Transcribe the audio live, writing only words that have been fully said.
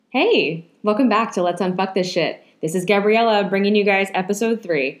Hey, welcome back to Let's Unfuck This Shit. This is Gabriella bringing you guys episode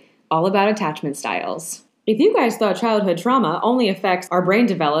 3, all about attachment styles. If you guys thought childhood trauma only affects our brain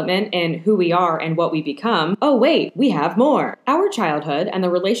development and who we are and what we become, oh wait, we have more. Our childhood and the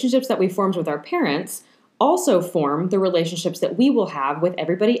relationships that we formed with our parents also form the relationships that we will have with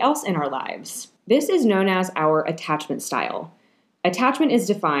everybody else in our lives. This is known as our attachment style. Attachment is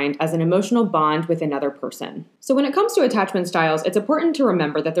defined as an emotional bond with another person. So when it comes to attachment styles, it's important to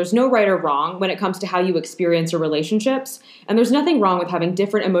remember that there's no right or wrong when it comes to how you experience your relationships, and there's nothing wrong with having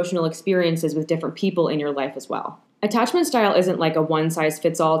different emotional experiences with different people in your life as well. Attachment style isn't like a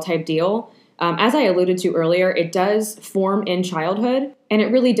one-size-fits-all type deal. As I alluded to earlier, it does form in childhood, and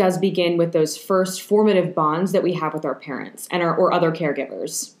it really does begin with those first formative bonds that we have with our parents and or other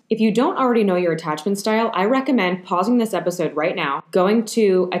caregivers. If you don't already know your attachment style, I recommend pausing this episode right now, going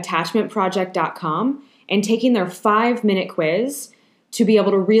to attachmentproject.com, and taking their 5-minute quiz to be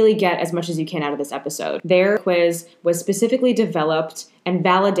able to really get as much as you can out of this episode. Their quiz was specifically developed and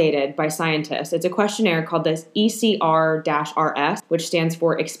validated by scientists. It's a questionnaire called the ECR-RS, which stands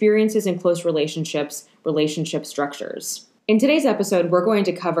for Experiences in Close Relationships, Relationship Structures. In today's episode, we're going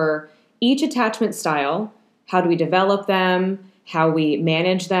to cover each attachment style, how do we develop them, how we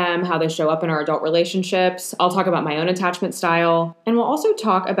manage them, how they show up in our adult relationships. I'll talk about my own attachment style. And we'll also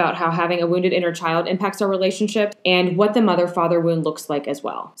talk about how having a wounded inner child impacts our relationship and what the mother-father wound looks like as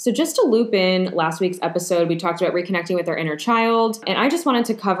well. So just to loop in last week's episode, we talked about reconnecting with our inner child. And I just wanted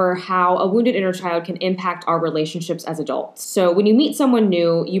to cover how a wounded inner child can impact our relationships as adults. So when you meet someone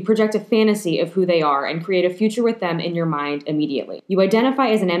new, you project a fantasy of who they are and create a future with them in your mind immediately. You identify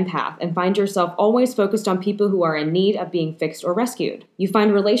as an empath and find yourself always focused on people who are in need of being fixed or rescued. You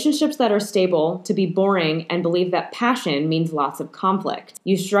find relationships that are stable to be boring and believe that passion means lots of conflict.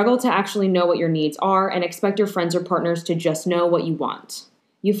 You struggle to actually know what your needs are and expect your friends or partners to just know what you want.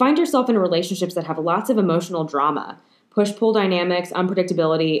 You find yourself in relationships that have lots of emotional drama, push-pull dynamics,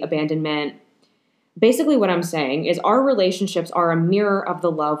 unpredictability, abandonment. Basically what I'm saying is our relationships are a mirror of the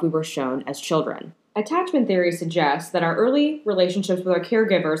love we were shown as children. Attachment theory suggests that our early relationships with our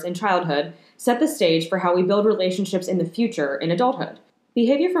caregivers in childhood set the stage for how we build relationships in the future in adulthood.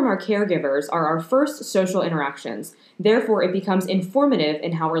 Behavior from our caregivers are our first social interactions. Therefore, it becomes informative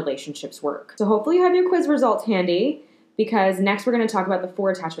in how relationships work. So hopefully you have your quiz results handy, because next we're going to talk about the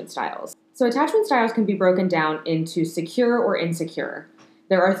 4 attachment styles. So attachment styles can be broken down into secure or insecure.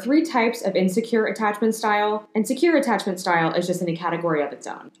 There are 3 types of insecure attachment style, and secure attachment style is just in a category of its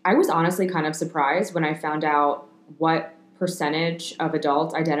own. I was honestly kind of surprised when I found out what percentage of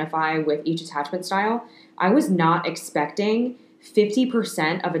adults identify with each attachment style. I was not expecting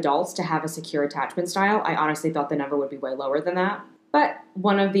 50% of adults to have a secure attachment style. I honestly thought the number would be way lower than that. But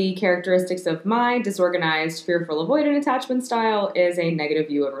one of the characteristics of my disorganized, fearful, avoidant attachment style is a negative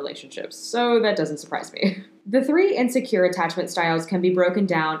view of relationships, so that doesn't surprise me. The 3 insecure attachment styles can be broken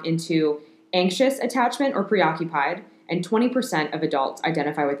down into anxious attachment or preoccupied, and 20% of adults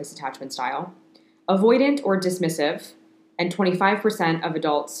identify with this attachment style, avoidant or dismissive, and 25% of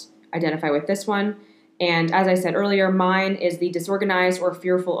adults identify with this one. And as I said earlier, mine is the disorganized or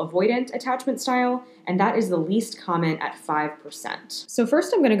fearful avoidant attachment style, and that is the least common at 5%. So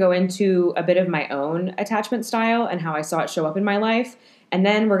first I'm going to go into a bit of my own attachment style and how I saw it show up in my life, and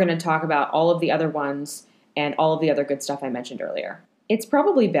then we're going to talk about all of the other ones and all of the other good stuff I mentioned earlier. It's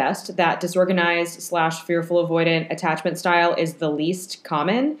probably best that disorganized/fearful avoidant attachment style is the least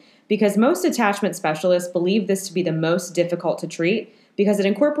common, because most attachment specialists believe this to be the most difficult to treat because it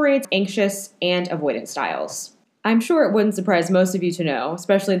incorporates anxious and avoidant styles. I'm sure it wouldn't surprise most of you to know,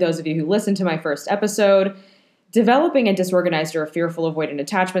 especially those of you who listened to my first episode, developing a disorganized or a fearful avoidant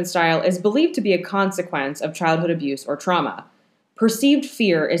attachment style is believed to be a consequence of childhood abuse or trauma. Perceived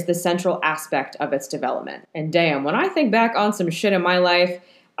fear is the central aspect of its development. And damn, when I think back on some shit in my life,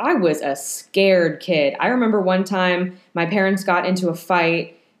 I was a scared kid. I remember one time my parents got into a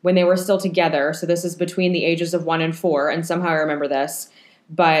fight when they were still together. So this is between the ages of 1 and 4, and somehow I remember this.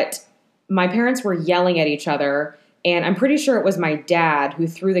 But my parents were yelling at each other, and I'm pretty sure it was my dad who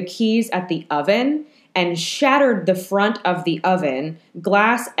threw the keys at the oven and shattered the front of the oven,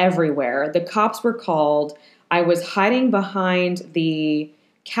 glass everywhere. The cops were called. I was hiding behind the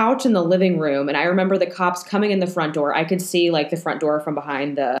couch in the living room, and I remember the cops coming in the front door. I could see like the front door from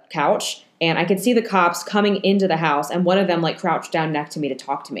behind the couch, and I could see the cops coming into the house, and one of them like crouched down next to me to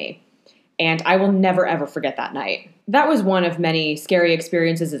talk to me. And I will never ever forget that night. That was one of many scary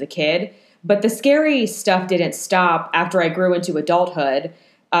experiences as a kid, but the scary stuff didn't stop after I grew into adulthood.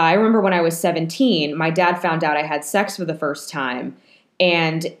 I remember when I was 17, my dad found out I had sex for the first time,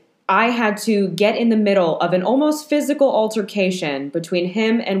 and I had to get in the middle of an almost physical altercation between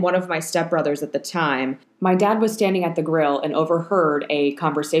him and one of my stepbrothers at the time. My dad was standing at the grill and overheard a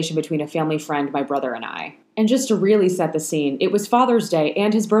conversation between a family friend, my brother, and I. And just to really set the scene, it was Father's Day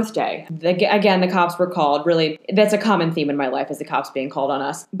and his birthday. Again, the cops were called. Really, that's a common theme in my life, is the cops being called on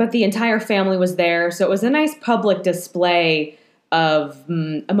us. But the entire family was there, so it was a nice public display of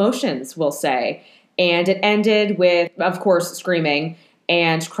emotions, we'll say. And it ended with, of course, screaming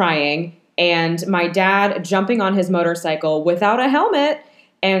and crying, and my dad jumping on his motorcycle without a helmet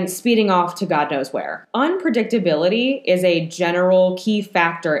and speeding off to God knows where. Unpredictability is a general key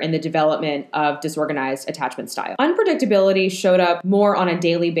factor in the development of disorganized attachment style. Unpredictability showed up more on a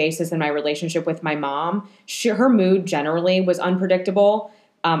daily basis in my relationship with my mom. Her mood generally was unpredictable.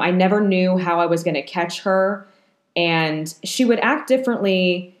 I never knew how I was going to catch her, and she would act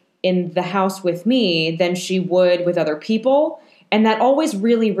differently in the house with me than she would with other people. And that always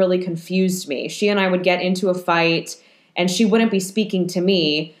really, really confused me. She and I would get into a fight and she wouldn't be speaking to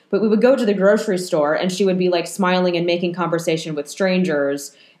me, but we would go to the grocery store and she would be like smiling and making conversation with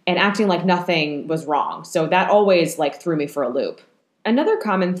strangers and acting like nothing was wrong. So that always like threw me for a loop. Another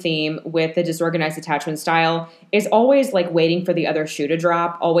common theme with the disorganized attachment style is always like waiting for the other shoe to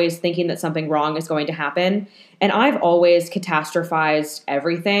drop, always thinking that something wrong is going to happen. And I've always catastrophized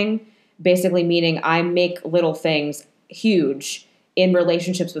everything, basically meaning I make little things huge in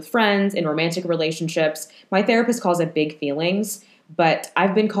relationships with friends, in romantic relationships. My therapist calls it big feelings, but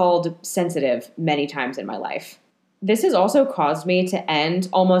I've been called sensitive many times in my life. This has also caused me to end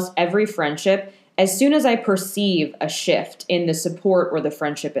almost every friendship as soon as I perceive a shift in the support or the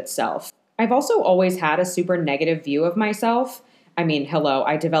friendship itself. I've also always had a super negative view of myself. I mean, hello,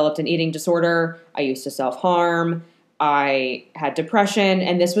 I developed an eating disorder. I used to self-harm. I had depression,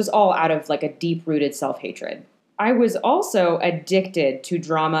 and this was all out of like a deep-rooted self-hatred. I was also addicted to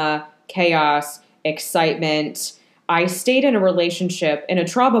drama, chaos, excitement. I stayed in a relationship, in a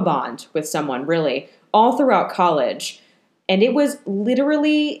trauma bond with someone, really, all throughout college. And it was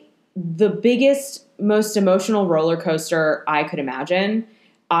literally the biggest, most emotional roller coaster I could imagine.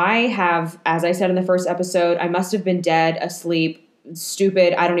 I have, as I said in the first episode, I must have been dead, asleep,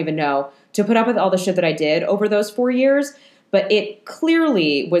 stupid, I don't even know, to put up with all the shit that I did over those 4 years. But it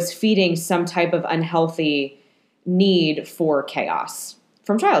clearly was feeding some type of unhealthy need for chaos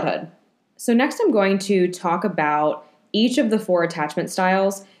from childhood. So next I'm going to talk about each of the 4 attachment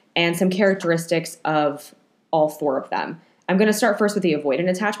styles and some characteristics of all 4 of them. I'm going to start first with the avoidant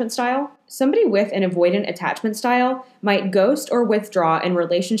attachment style. Somebody with an avoidant attachment style might ghost or withdraw in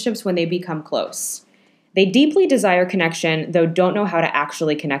relationships when they become close. They deeply desire connection, though don't know how to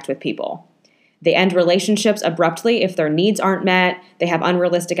actually connect with people. They end relationships abruptly if their needs aren't met. They have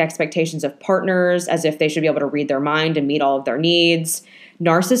unrealistic expectations of partners, as if they should be able to read their mind and meet all of their needs.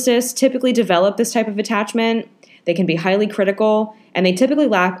 Narcissists typically develop this type of attachment. They can be highly critical, and they typically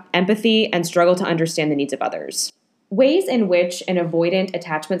lack empathy and struggle to understand the needs of others. Ways in which an avoidant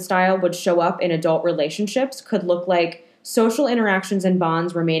attachment style would show up in adult relationships could look like social interactions and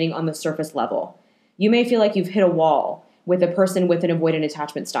bonds remaining on the surface level. You may feel like you've hit a wall with a person with an avoidant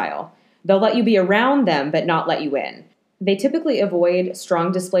attachment style. They'll let you be around them, but not let you in. They typically avoid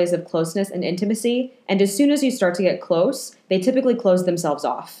strong displays of closeness and intimacy, and as soon as you start to get close, they typically close themselves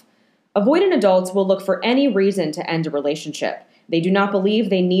off. Avoidant adults will look for any reason to end a relationship. They do not believe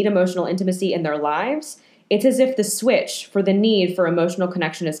they need emotional intimacy in their lives. It's as if the switch for the need for emotional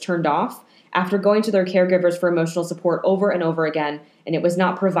connection is turned off after going to their caregivers for emotional support over and over again, and it was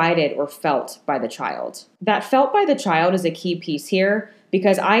not provided or felt by the child. That felt by the child is a key piece here,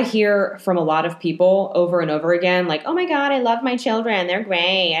 because I hear from a lot of people over and over again, like, oh my God, I love my children. They're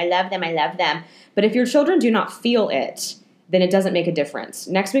great. I love them. I love them. But if your children do not feel it, then it doesn't make a difference.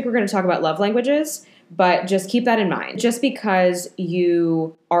 Next week, we're going to talk about love languages, but just keep that in mind. Just because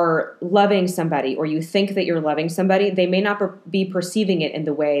you are loving somebody or you think that you're loving somebody, they may not be perceiving it in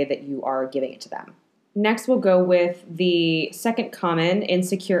the way that you are giving it to them. Next, we'll go with the second common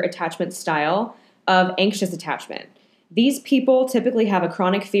insecure attachment style of anxious attachment. These people typically have a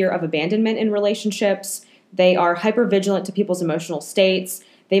chronic fear of abandonment in relationships. They are hypervigilant to people's emotional states.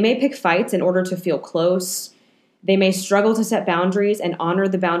 They may pick fights in order to feel close. They may struggle to set boundaries and honor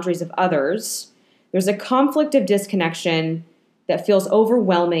the boundaries of others. There's a conflict of disconnection that feels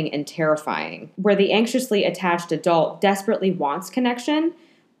overwhelming and terrifying, where the anxiously attached adult desperately wants connection,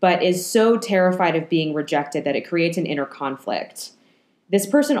 but is so terrified of being rejected that it creates an inner conflict. This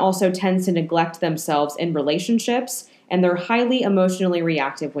person also tends to neglect themselves in relationships and they're highly emotionally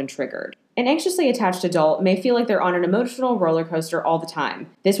reactive when triggered. An anxiously attached adult may feel like they're on an emotional roller coaster all the time.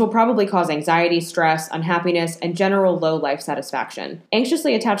 This will probably cause anxiety, stress, unhappiness, and general low life satisfaction.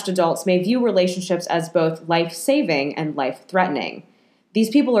 Anxiously attached adults may view relationships as both life-saving and life-threatening. These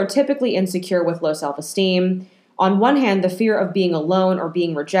people are typically insecure with low self-esteem. On one hand, the fear of being alone or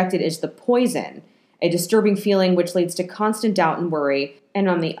being rejected is the poison, a disturbing feeling which leads to constant doubt and worry. And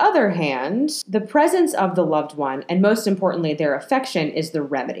on the other hand, the presence of the loved one, and most importantly, their affection, is the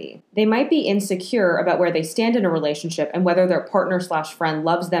remedy. They might be insecure about where they stand in a relationship and whether their partner/friend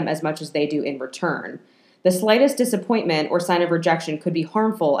loves them as much as they do in return. The slightest disappointment or sign of rejection could be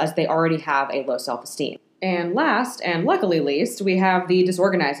harmful as they already have a low self-esteem. And last, and luckily least, we have the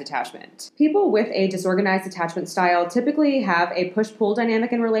disorganized attachment. People with a disorganized attachment style typically have a push-pull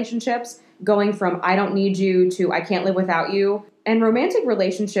dynamic in relationships, going from I don't need you to I can't live without you. And romantic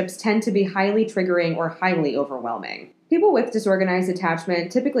relationships tend to be highly triggering or highly overwhelming. People with disorganized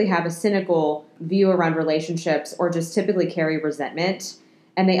attachment typically have a cynical view around relationships or just typically carry resentment,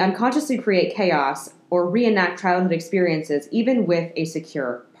 and they unconsciously create chaos or reenact childhood experiences even with a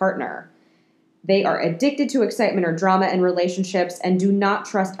secure partner. They are addicted to excitement or drama in relationships and do not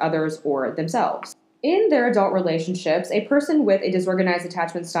trust others or themselves. In their adult relationships, a person with a disorganized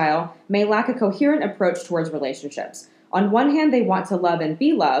attachment style may lack a coherent approach towards relationships. On one hand, they want to love and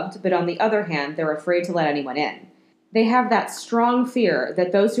be loved, but on the other hand, they're afraid to let anyone in. They have that strong fear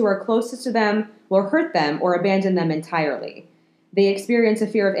that those who are closest to them will hurt them or abandon them entirely. They experience a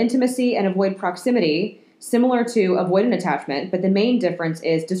fear of intimacy and avoid proximity, similar to avoidant attachment, but the main difference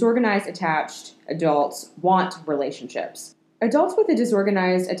is disorganized attached adults want relationships. Adults with a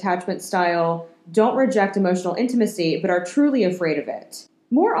disorganized attachment style don't reject emotional intimacy, but are truly afraid of it.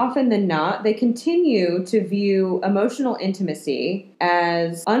 More often than not, they continue to view emotional intimacy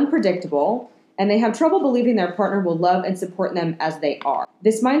as unpredictable, and they have trouble believing their partner will love and support them as they are.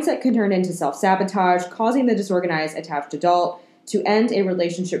 This mindset can turn into self-sabotage, causing the disorganized attached adult to end a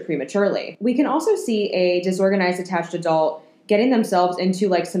relationship prematurely. We can also see a disorganized attached adult getting themselves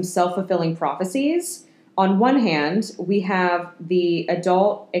into some self-fulfilling prophecies. On one hand, we have the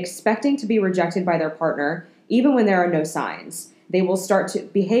adult expecting to be rejected by their partner, even when there are no signs. They will start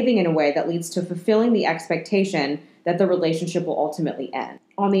behaving in a way that leads to fulfilling the expectation that the relationship will ultimately end.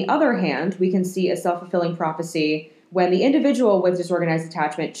 On the other hand, we can see a self-fulfilling prophecy when the individual with disorganized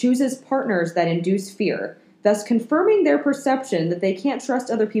attachment chooses partners that induce fear, thus confirming their perception that they can't trust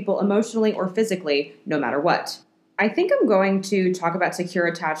other people emotionally or physically, no matter what. I think I'm going to talk about secure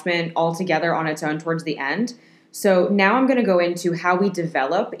attachment altogether on its own towards the end. So now I'm going to go into how we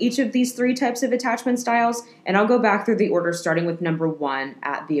develop each of these three types of attachment styles, and I'll go back through the order starting with number 1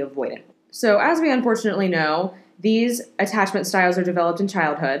 at the avoidant. So as we unfortunately know, these attachment styles are developed in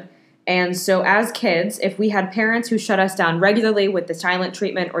childhood. And so as kids, if we had parents who shut us down regularly with the silent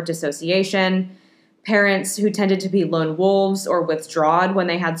treatment or dissociation, parents who tended to be lone wolves or withdrawed when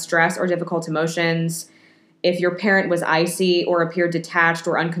they had stress or difficult emotions, if your parent was icy or appeared detached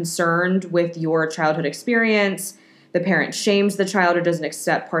or unconcerned with your childhood experience, the parent shames the child or doesn't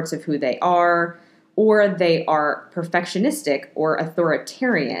accept parts of who they are, or they are perfectionistic or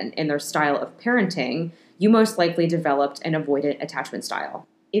authoritarian in their style of parenting, you most likely developed an avoidant attachment style.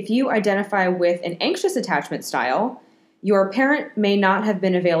 If you identify with an anxious attachment style, your parent may not have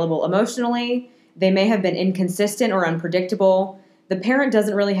been available emotionally, they may have been inconsistent or unpredictable. The parent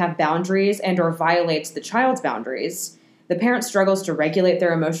doesn't really have boundaries and or violates the child's boundaries. The parent struggles to regulate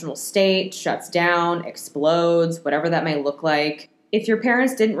their emotional state, shuts down, explodes, whatever that may look like. If your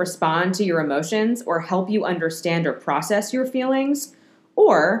parents didn't respond to your emotions or help you understand or process your feelings,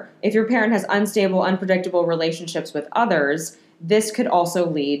 or if your parent has unstable, unpredictable relationships with others, this could also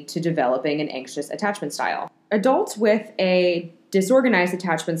lead to developing an anxious attachment style. Adults with a disorganized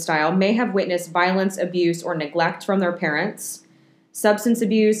attachment style may have witnessed violence, abuse, or neglect from their parents, substance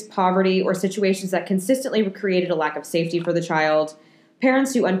abuse, poverty, or situations that consistently created a lack of safety for the child,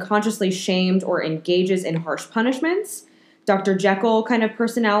 parents who unconsciously shamed or engages in harsh punishments, Dr. Jekyll kind of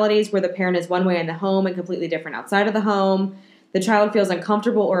personalities where the parent is one way in the home and completely different outside of the home. The child feels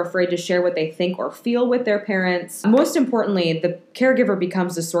uncomfortable or afraid to share what they think or feel with their parents. Most importantly, the caregiver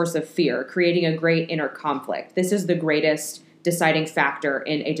becomes the source of fear, creating a great inner conflict. This is the greatest deciding factor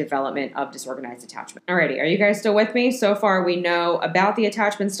in a development of disorganized attachment. Alrighty, are you guys still with me? So far, we know about the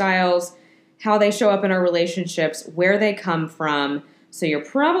attachment styles, how they show up in our relationships, where they come from. So you're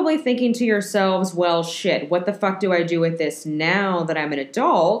probably thinking to yourselves, well, shit, what the fuck do I do with this now that I'm an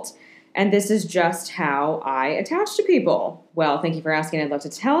adult? And this is just how I attach to people. Well, thank you for asking. I'd love to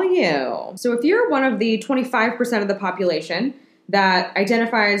tell you. So if you're one of the 25% of the population that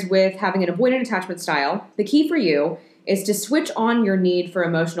identifies with having an avoidant attachment style, the key for you is to switch on your need for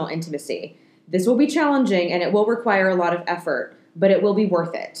emotional intimacy. This will be challenging and it will require a lot of effort, but it will be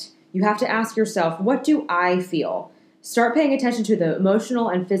worth it. You have to ask yourself, what do I feel? Start paying attention to the emotional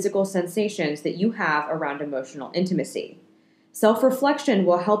and physical sensations that you have around emotional intimacy. Self-reflection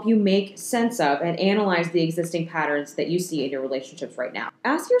will help you make sense of and analyze the existing patterns that you see in your relationships right now.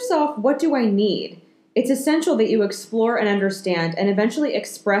 Ask yourself, what do I need? It's essential that you explore and understand and eventually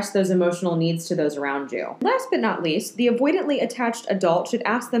express those emotional needs to those around you. Last but not least, the avoidantly attached adult should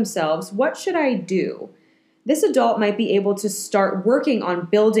ask themselves, what should I do? This adult might be able to start working on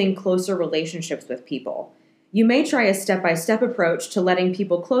building closer relationships with people. You may try a step-by-step approach to letting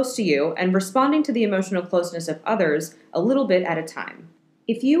people close to you and responding to the emotional closeness of others a little bit at a time.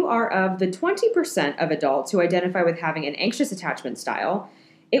 If you are of the 20% of adults who identify with having an anxious attachment style,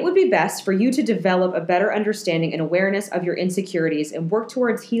 it would be best for you to develop a better understanding and awareness of your insecurities and work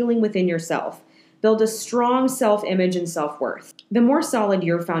towards healing within yourself. Build a strong self-image and self-worth. The more solid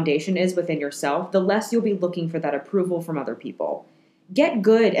your foundation is within yourself, the less you'll be looking for that approval from other people. Get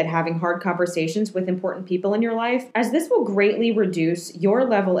good at having hard conversations with important people in your life, as this will greatly reduce your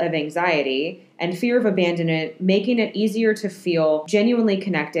level of anxiety and fear of abandonment, making it easier to feel genuinely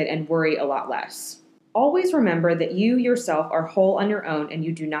connected and worry a lot less. Always remember that you yourself are whole on your own and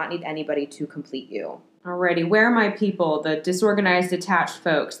you do not need anybody to complete you. Alrighty, where are my people, the disorganized, attached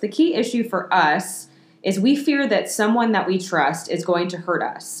folks? The key issue for us is we fear that someone that we trust is going to hurt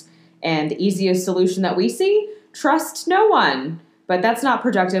us. And the easiest solution that we see, trust no one. But that's not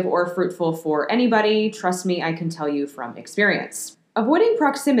productive or fruitful for anybody. Trust me, I can tell you from experience. Avoiding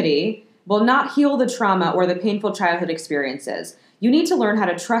proximity will not heal the trauma or the painful childhood experiences. You need to learn how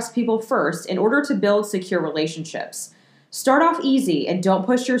to trust people first in order to build secure relationships. Start off easy and don't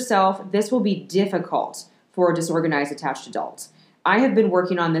push yourself. This will be difficult for a disorganized attached adult. I have been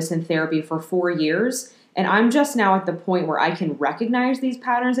working on this in therapy for 4 years, and I'm just now at the point where I can recognize these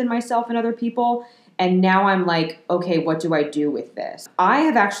patterns in myself and other people. And now I'm like, okay, what do I do with this? I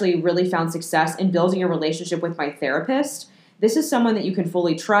have actually really found success in building a relationship with my therapist. This is someone that you can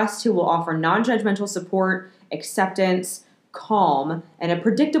fully trust who will offer non-judgmental support, acceptance, calm, and a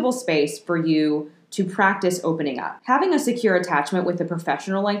predictable space for you to practice opening up. Having a secure attachment with a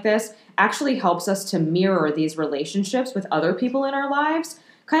professional like this actually helps us to mirror these relationships with other people in our lives,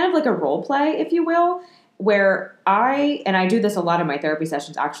 kind of like a role play, if you will, where I do this a lot in my therapy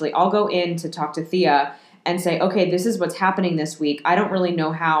sessions actually, I'll go in to talk to Thea and say, okay, this is what's happening this week. I don't really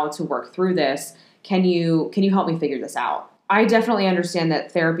know how to work through this. Can you help me figure this out? I definitely understand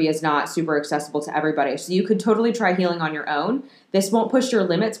that therapy is not super accessible to everybody, so you could totally try healing on your own. This won't push your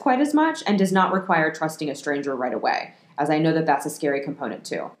limits quite as much and does not require trusting a stranger right away, as I know that that's a scary component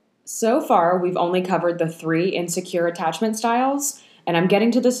too. So far, we've only covered the 3 insecure attachment styles. And I'm getting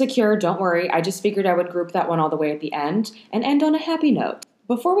to the secure, don't worry, I just figured I would group that one all the way at the end and end on a happy note.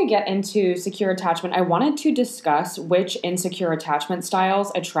 Before we get into secure attachment, I wanted to discuss which insecure attachment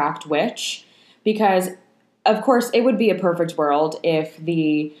styles attract which, because of course it would be a perfect world if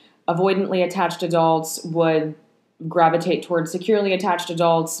the avoidantly attached adults would gravitate towards securely attached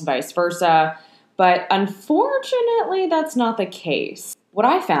adults, vice versa, but unfortunately that's not the case. What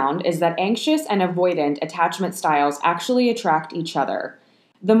I found is that anxious and avoidant attachment styles actually attract each other.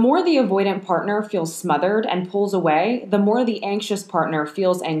 The more the avoidant partner feels smothered and pulls away, the more the anxious partner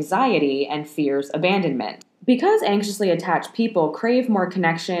feels anxiety and fears abandonment. Because anxiously attached people crave more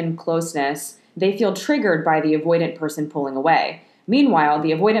connection, closeness, they feel triggered by the avoidant person pulling away. Meanwhile,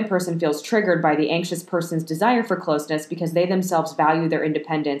 the avoidant person feels triggered by the anxious person's desire for closeness because they themselves value their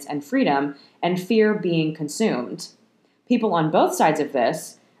independence and freedom and fear being consumed. People on both sides of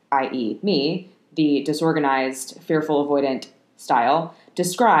this, i.e. me, the disorganized, fearful, avoidant style,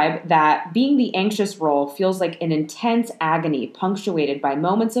 describe that being the anxious role feels like an intense agony punctuated by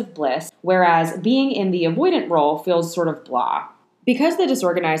moments of bliss, whereas being in the avoidant role feels sort of blah. Because the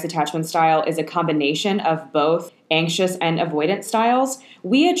disorganized attachment style is a combination of both anxious and avoidant styles,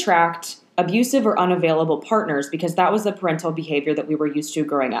 we attract abusive or unavailable partners because that was the parental behavior that we were used to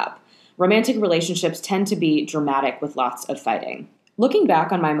growing up. Romantic relationships tend to be dramatic with lots of fighting. Looking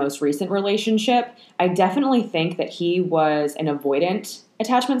back on my most recent relationship, I definitely think that he was an avoidant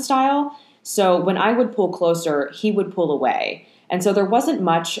attachment style. So when I would pull closer, he would pull away. And so there wasn't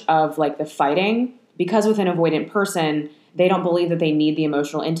much of like the fighting because with an avoidant person, they don't believe that they need the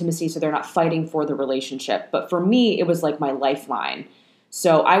emotional intimacy, so they're not fighting for the relationship. But for me, it was like my lifeline.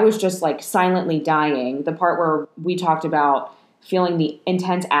 So I was just like silently dying. The part where we talked about feeling the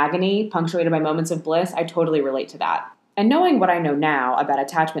intense agony punctuated by moments of bliss, I totally relate to that. And knowing what I know now about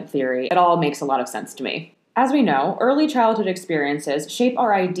attachment theory, it all makes a lot of sense to me. As we know, early childhood experiences shape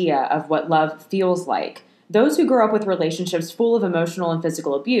our idea of what love feels like, Those who grow up with relationships full of emotional and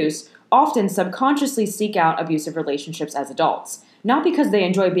physical abuse often subconsciously seek out abusive relationships as adults, not because they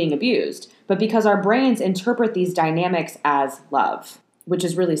enjoy being abused, but because our brains interpret these dynamics as love, which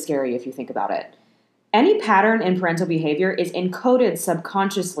is really scary if you think about it. Any pattern in parental behavior is encoded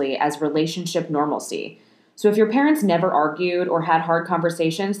subconsciously as relationship normalcy. So if your parents never argued or had hard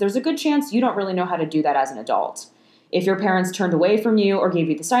conversations, there's a good chance you don't really know how to do that as an adult. If your parents turned away from you or gave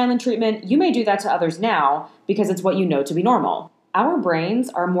you the silent treatment, you may do that to others now because it's what you know to be normal. Our brains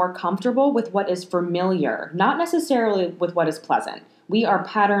are more comfortable with what is familiar, not necessarily with what is pleasant. We are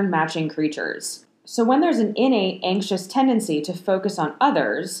pattern matching creatures. So when there's an innate anxious tendency to focus on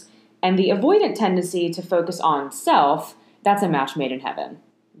others and the avoidant tendency to focus on self, that's a match made in heaven.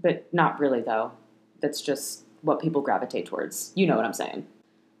 But not really, though. That's just what people gravitate towards. You know what I'm saying.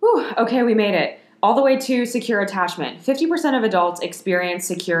 Whew, okay, we made it. All the way to secure attachment. 50% of adults experience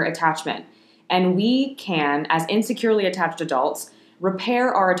secure attachment. And we can, as insecurely attached adults,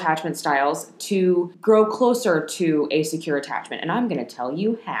 repair our attachment styles to grow closer to a secure attachment. And I'm going to tell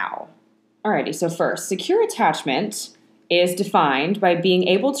you how. Alrighty, so first, secure attachment is defined by being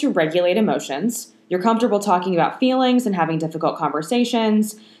able to regulate emotions. You're comfortable talking about feelings and having difficult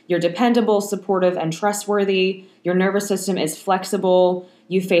conversations. You're dependable, supportive, and trustworthy. Your nervous system is flexible.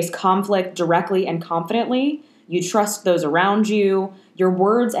 You face conflict directly and confidently. You trust those around you. Your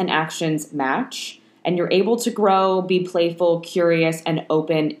words and actions match. And you're able to grow, be playful, curious, and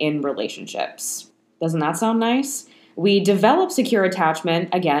open in relationships. Doesn't that sound nice? We develop secure attachment,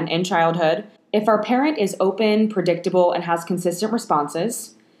 again, in childhood. If our parent is open, predictable, and has consistent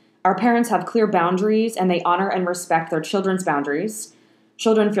responses, our parents have clear boundaries and they honor and respect their children's boundaries.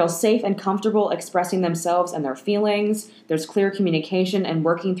 Children feel safe and comfortable expressing themselves and their feelings. There's clear communication and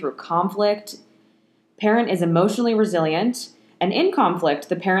working through conflict. Parent is emotionally resilient, and in conflict,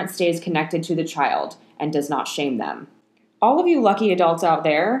 the parent stays connected to the child and does not shame them. All of you lucky adults out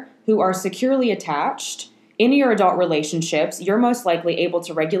there who are securely attached, in your adult relationships, you're most likely able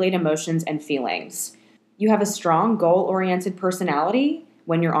to regulate emotions and feelings. You have a strong, goal-oriented personality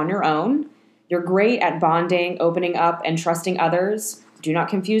when you're on your own. You're great at bonding, opening up, and trusting others. Do not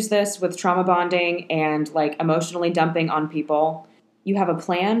confuse this with trauma bonding and emotionally dumping on people. You have a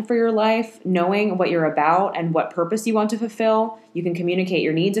plan for your life, knowing what you're about and what purpose you want to fulfill. You can communicate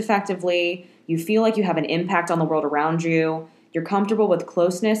your needs effectively. You feel like you have an impact on the world around you. You're comfortable with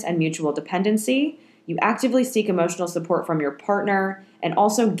closeness and mutual dependency. You actively seek emotional support from your partner and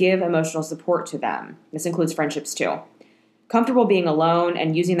also give emotional support to them. This includes friendships too. Comfortable being alone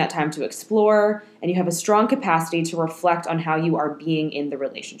and using that time to explore, and you have a strong capacity to reflect on how you are being in the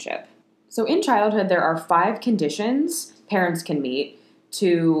relationship. So in childhood, there are 5 conditions parents can meet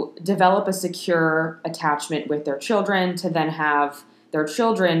to develop a secure attachment with their children, to then have their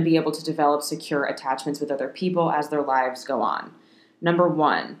children be able to develop secure attachments with other people as their lives go on. Number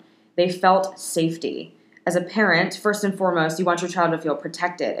 1, they felt safety. As a parent, first and foremost, you want your child to feel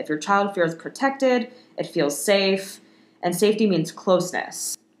protected. If your child feels protected, it feels safe, and safety means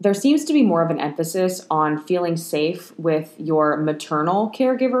closeness. There seems to be more of an emphasis on feeling safe with your maternal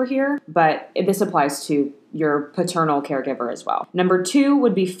caregiver here, but this applies to your paternal caregiver as well. Number 2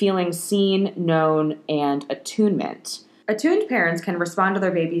 would be feeling seen, known, and attunement. Attuned parents can respond to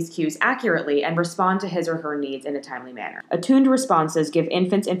their baby's cues accurately and respond to his or her needs in a timely manner. Attuned responses give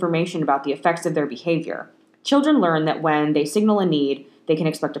infants information about the effects of their behavior. Children learn that when they signal a need, they can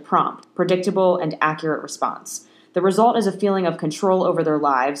expect a prompt, predictable, and accurate response. The result is a feeling of control over their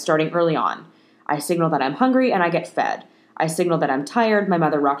lives starting early on. I signal that I'm hungry and I get fed. I signal that I'm tired, my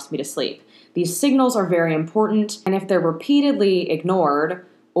mother rocks me to sleep. These signals are very important, and if they're repeatedly ignored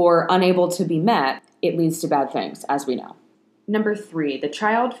or unable to be met, it leads to bad things, as we know. Number 3, the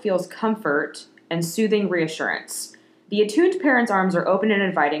child feels comfort and soothing reassurance. The attuned parent's arms are open and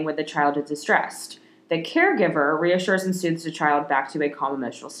inviting when the child is distressed. The caregiver reassures and soothes the child back to a calm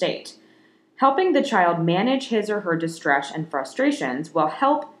emotional state. Helping the child manage his or her distress and frustrations will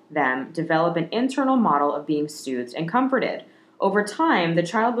help them develop an internal model of being soothed and comforted. Over time, the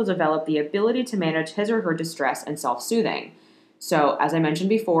child will develop the ability to manage his or her distress and self-soothing. So, as I mentioned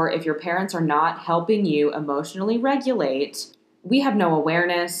before, if your parents are not helping you emotionally regulate, we have no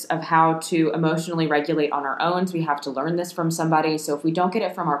awareness of how to emotionally regulate on our own, so we have to learn this from somebody. So if we don't get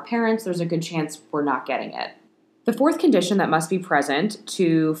it from our parents, there's a good chance we're not getting it. The 4th condition that must be present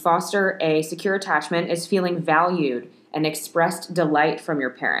to foster a secure attachment is feeling valued and expressed delight from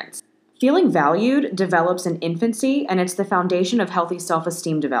your parents. Feeling valued develops in infancy, and it's the foundation of healthy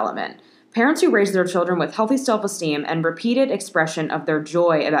self-esteem development. Parents who raise their children with healthy self-esteem and repeated expression of their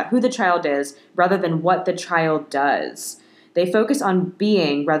joy about who the child is rather than what the child does. They focus on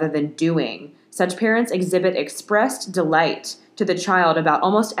being rather than doing Such parents exhibit expressed delight to the child about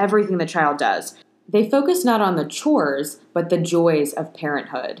almost everything the child does. They focus not on the chores, but the joys of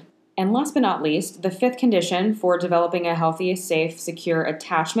parenthood. And last but not least, the fifth condition for developing a healthy, safe, secure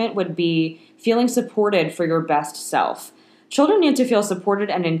attachment would be feeling supported for your best self. Children need to feel supported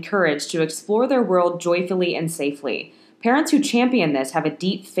and encouraged to explore their world joyfully and safely. Parents who champion this have a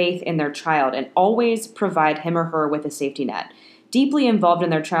deep faith in their child and always provide him or her with a safety net. Deeply involved in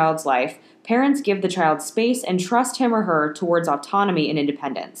their child's life, parents give the child space and trust him or her towards autonomy and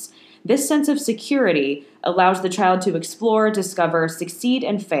independence. This sense of security allows the child to explore, discover, succeed,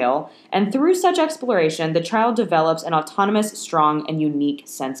 and fail, and through such exploration, the child develops an autonomous, strong, and unique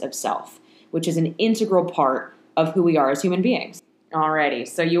sense of self, which is an integral part of who we are as human beings. Alrighty,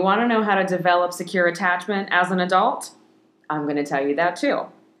 so you want to know how to develop secure attachment as an adult? I'm going to tell you that too.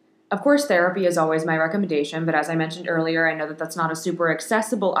 Of course, therapy is always my recommendation, but as I mentioned earlier, I know that that's not a super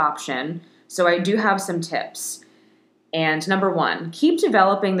accessible option, so I do have some tips. And number one, keep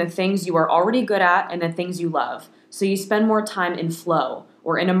developing the things you are already good at and the things you love, so you spend more time in flow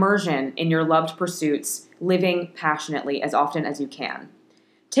or in immersion in your loved pursuits, living passionately as often as you can.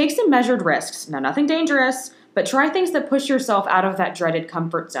 Take some measured risks. Now, nothing dangerous, but try things that push yourself out of that dreaded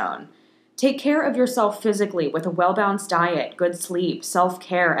comfort zone. Take care of yourself physically with a well-balanced diet, good sleep,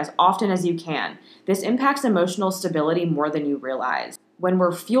 self-care as often as you can. This impacts emotional stability more than you realize. When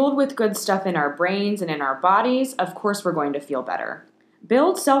we're fueled with good stuff in our brains and in our bodies, of course we're going to feel better.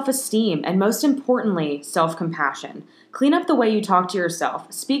 Build self-esteem and, most importantly, self-compassion. Clean up the way you talk to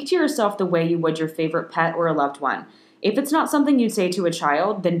yourself. Speak to yourself the way you would your favorite pet or a loved one. If it's not something you'd say to a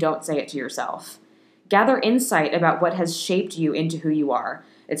child, then don't say it to yourself. Gather insight about what has shaped you into who you are.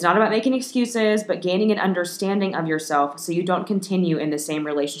 It's not about making excuses, but gaining an understanding of yourself so you don't continue in the same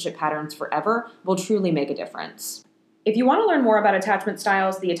relationship patterns forever will truly make a difference. If you want to learn more about attachment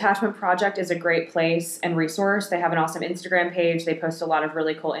styles, the Attachment Project is a great place and resource. They have an awesome Instagram page. They post a lot of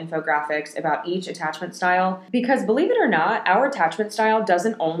really cool infographics about each attachment style. Because believe it or not, our attachment style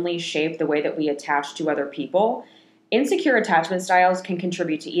doesn't only shape the way that we attach to other people. Insecure attachment styles can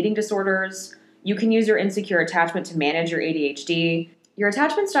contribute to eating disorders. You can use your insecure attachment to manage your ADHD. Your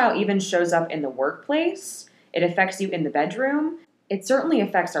attachment style even shows up in the workplace. It affects you in the bedroom. It certainly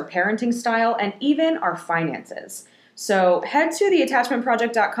affects our parenting style and even our finances. So head to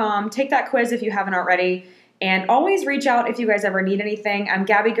theattachmentproject.com, take that quiz if you haven't already, and always reach out if you guys ever need anything. I'm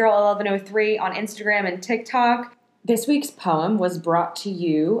GabbyGirl1103 on Instagram and TikTok. This week's poem was brought to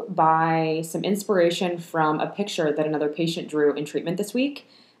you by some inspiration from a picture that another patient drew in treatment this week.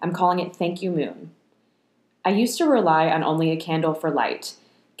 I'm calling it Thank You Moon. I used to rely on only a candle for light,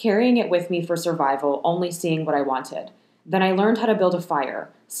 carrying it with me for survival, only seeing what I wanted. Then I learned how to build a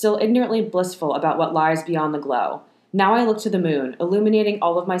fire, still ignorantly blissful about what lies beyond the glow. Now I look to the moon, illuminating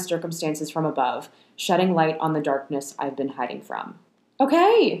all of my circumstances from above, shedding light on the darkness I've been hiding from.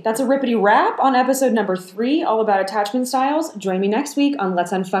 Okay, that's a rippity wrap on episode number 3, all about attachment styles. Join me next week on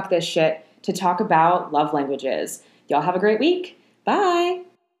Let's Unfuck This Shit to talk about love languages. Y'all have a great week. Bye!